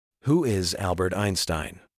Who is Albert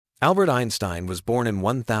Einstein? Albert Einstein was born in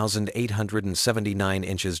 1879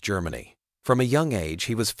 inches, Germany. From a young age,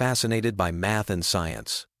 he was fascinated by math and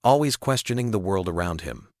science, always questioning the world around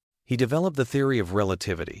him. He developed the theory of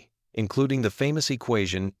relativity, including the famous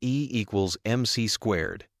equation E equals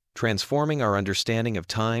mc², transforming our understanding of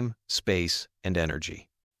time, space, and energy.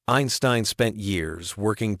 Einstein spent years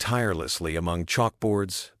working tirelessly among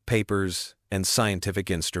chalkboards, papers, and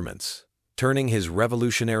scientific instruments, turning his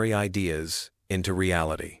revolutionary ideas into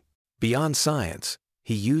reality. Beyond science,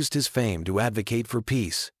 he used his fame to advocate for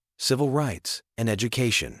peace, civil rights, and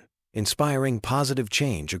education, inspiring positive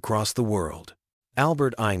change across the world.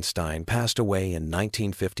 Albert Einstein passed away in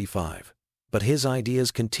 1955, but his ideas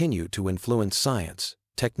continue to influence science,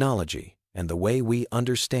 technology, and the way we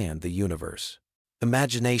understand the universe.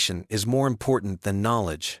 Imagination is more important than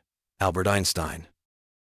knowledge. Albert Einstein.